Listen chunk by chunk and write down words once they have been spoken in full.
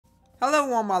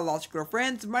Hello all my logical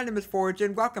friends, my name is Forge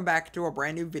and welcome back to a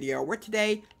brand new video where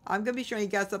today I'm going to be showing you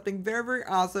guys something very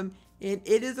awesome, and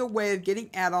it is a way of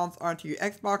getting add-ons onto your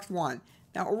Xbox One.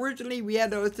 Now originally we had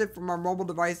to host it from our mobile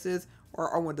devices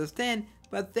or on Windows 10,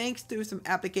 but thanks to some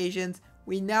applications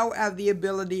we now have the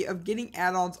ability of getting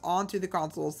add-ons onto the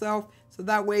console itself, so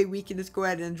that way we can just go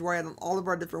ahead and enjoy it on all of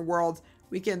our different worlds.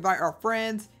 We can invite our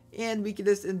friends and we can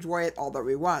just enjoy it all that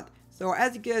we want. So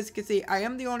as you guys can see, I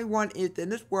am the only one in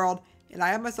this world, and I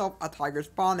have myself a tiger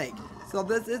spawn egg. So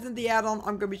this isn't the add-on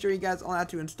I'm going to be showing you guys on how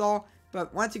to install,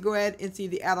 but once you go ahead and see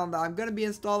the add-on that I'm going to be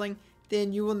installing,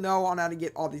 then you will know on how to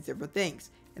get all these different things.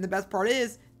 And the best part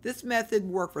is, this method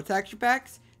will work for texture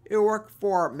packs, it will work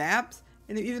for maps,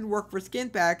 and it even work for skin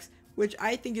packs, which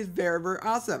I think is very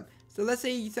awesome. So let's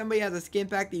say somebody has a skin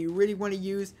pack that you really want to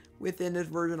use within this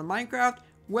version of Minecraft.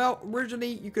 Well,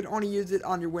 originally you could only use it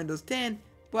on your Windows 10,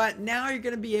 but now you're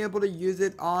going to be able to use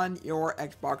it on your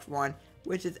Xbox One,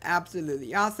 which is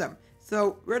absolutely awesome.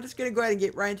 So we're just going to go ahead and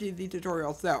get right into the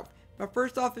tutorial itself. But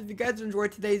first off, if you guys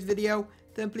enjoyed today's video,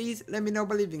 then please let me know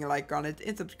by leaving a like on it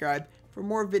and subscribe for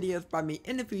more videos by me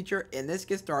in the future, and let's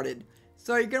get started.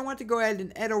 So you're going to want to go ahead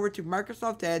and head over to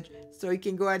Microsoft Edge so you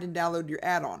can go ahead and download your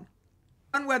add-on.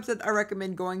 One website I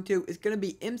recommend going to is going to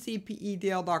be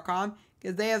mcpedl.com,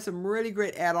 because they have some really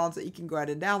great add-ons that you can go ahead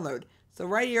and download. So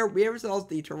right here we have ourselves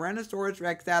the Tyrannosaurus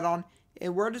Rex add-on,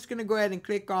 and we're just going to go ahead and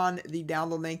click on the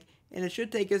download link, and it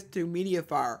should take us to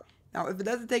MediaFire. Now if it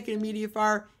doesn't take you to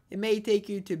MediaFire, it may take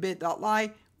you to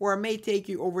bit.ly, or it may take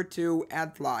you over to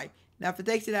AdFly. Now if it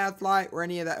takes you to AdFly or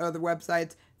any of the other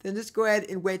websites, then just go ahead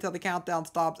and wait till the countdown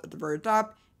stops at the very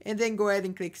top, and then go ahead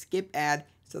and click skip ad,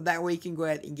 so that way you can go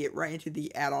ahead and get right into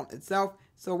the add-on itself.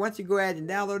 So once you go ahead and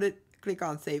download it, click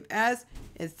on save as,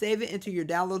 and save it into your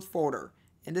downloads folder.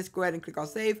 And just go ahead and click on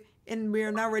save, and we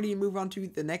are now ready to move on to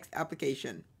the next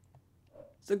application.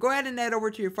 So go ahead and head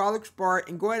over to your file explorer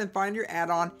and go ahead and find your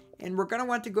add-on, and we're going to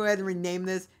want to go ahead and rename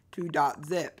this to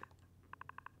 .zip.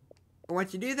 And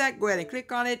once you do that, go ahead and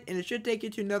click on it, and it should take you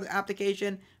to another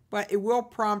application, but it will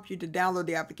prompt you to download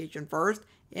the application first.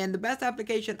 And the best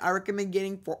application I recommend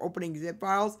getting for opening zip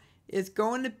files is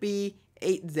going to be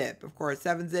 8-zip. Of course,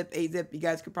 7-zip, 8-zip, you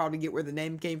guys could probably get where the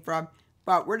name came from.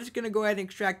 But we're just going to go ahead and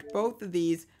extract both of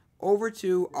these over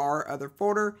to our other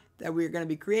folder that we're going to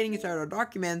be creating inside our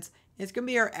documents. And it's going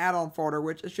to be our add-on folder,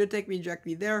 which it should take me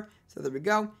directly there. So there we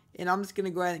go. And I'm just going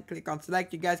to go ahead and click on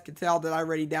select. You guys can tell that I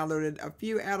already downloaded a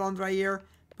few add-ons right here.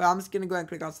 But I'm just going to go ahead and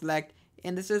click on select.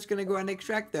 And this is going to go ahead and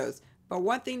extract those. But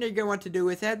one thing that you're going to want to do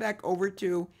is head back over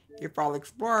to your file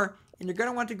explorer. And you're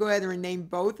going to want to go ahead and rename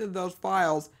both of those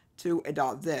files to a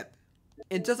 .zip.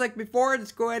 And just like before,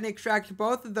 just go ahead and extract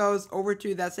both of those over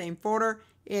to that same folder,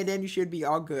 and then you should be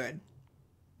all good.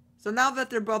 So now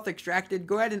that they're both extracted,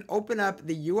 go ahead and open up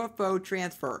the UFO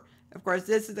Transfer. Of course,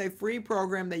 this is a free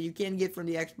program that you can get from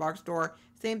the Xbox store.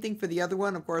 Same thing for the other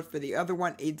one. Of course, for the other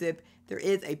one, 8-zip, there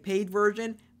is a paid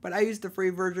version, but I use the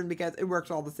free version because it works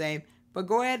all the same. But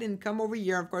go ahead and come over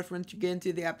here. Of course, once you get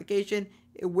into the application,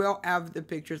 it will have the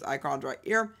pictures icons right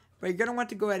here. But you're going to want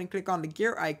to go ahead and click on the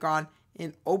gear icon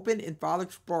and open in File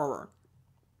Explorer.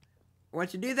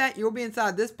 Once you do that, you'll be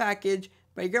inside this package,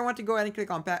 but you're going to want to go ahead and click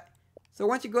on So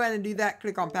once you go ahead and do that,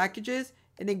 click on Packages,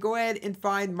 and then go ahead and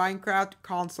find Minecraft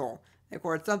Console. Of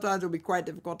course, sometimes it'll be quite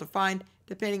difficult to find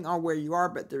depending on where you are,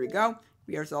 but there we go.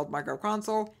 We have ourselves Minecraft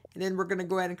Console, and then we're going to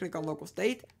go ahead and click on Local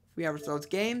State. We have ourselves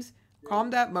Games,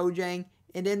 Com.Mojang,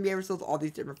 and then we have ourselves all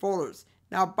these different folders.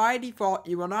 Now, by default,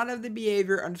 you will not have the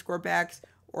behavior underscore packs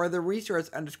or the resource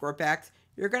underscore packs.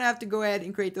 You're going to have to go ahead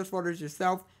and create those folders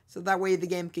yourself, so that way the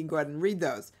game can go ahead and read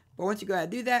those. But once you go ahead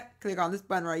and do that, click on this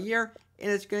button right here, and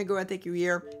it's going to go ahead and take you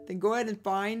here. Then go ahead and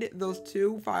find those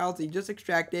two files that you just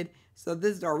extracted. So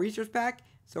this is our resource pack,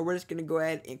 so we're just going to go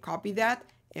ahead and copy that,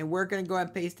 and we're going to go ahead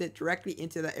and paste it directly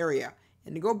into the area.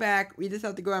 And to go back, we just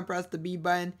have to go ahead and press the B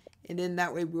button, and then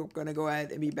that way we're going to go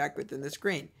ahead and be back within the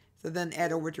screen. So then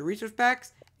head over to resource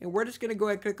packs, and we're just going to go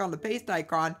ahead and click on the paste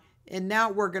icon. And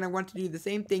now we're going to want to do the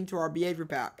same thing to our behavior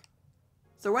pack.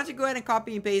 So once you go ahead and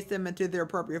copy and paste them into their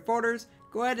appropriate folders,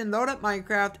 go ahead and load up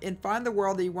Minecraft and find the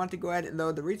world that you want to go ahead and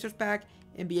load the resource pack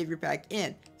and behavior pack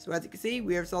in. So as you can see,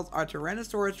 we have ourselves our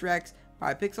Tyrannosaurus Rex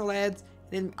by Pixel Heads,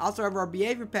 and then we also have our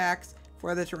behavior packs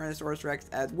for the Tyrannosaurus Rex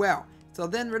as well. So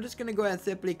then we're just going to go ahead and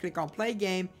simply click on play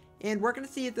game, and we're going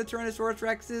to see if the Tyrannosaurus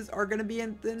Rexes are going to be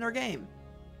in our game.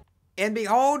 And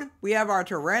behold, we have our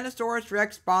Tyrannosaurus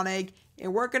Rex spawn egg,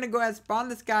 and we're going to go ahead and spawn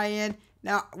this guy in.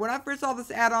 Now, when I first saw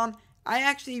this add-on, I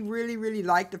actually really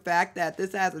like the fact that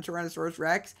this has a Tyrannosaurus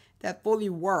Rex that fully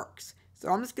works. So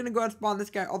I'm just going to go ahead and spawn this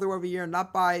guy all the way over here and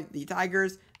not by the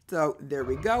tigers. So there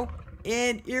we go.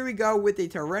 And here we go with the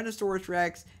Tyrannosaurus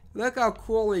Rex. Look how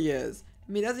cool he is.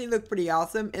 I mean, doesn't he look pretty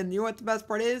awesome? And you know what the best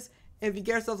part is? If you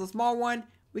get yourselves a small one,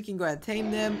 we can go ahead and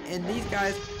tame them. And these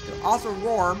guys can also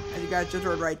roar, as you guys just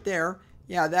heard right there.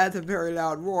 Yeah, that's a very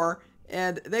loud roar.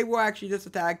 And they will actually just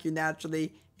attack you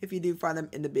naturally if you do find them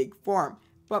in the big form.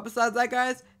 But besides that,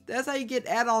 guys, that's how you get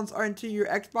add-ons onto your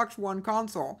Xbox One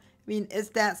console. I mean, it's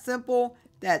that simple,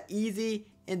 that easy,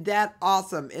 and that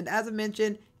awesome. And as I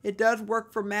mentioned, it does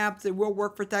work for maps, it will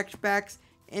work for texture packs,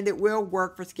 and it will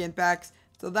work for skin packs.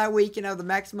 So that way you can have the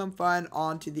maximum fun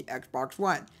onto the Xbox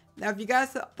One. Now, if you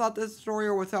guys thought this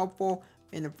tutorial was helpful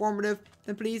and informative,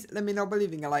 then please let me know by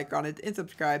leaving a like on it and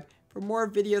subscribe for more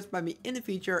videos by me in the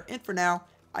future. And for now,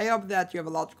 I hope that you have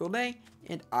a logical day,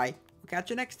 and I will catch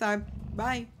you next time.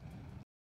 Bye!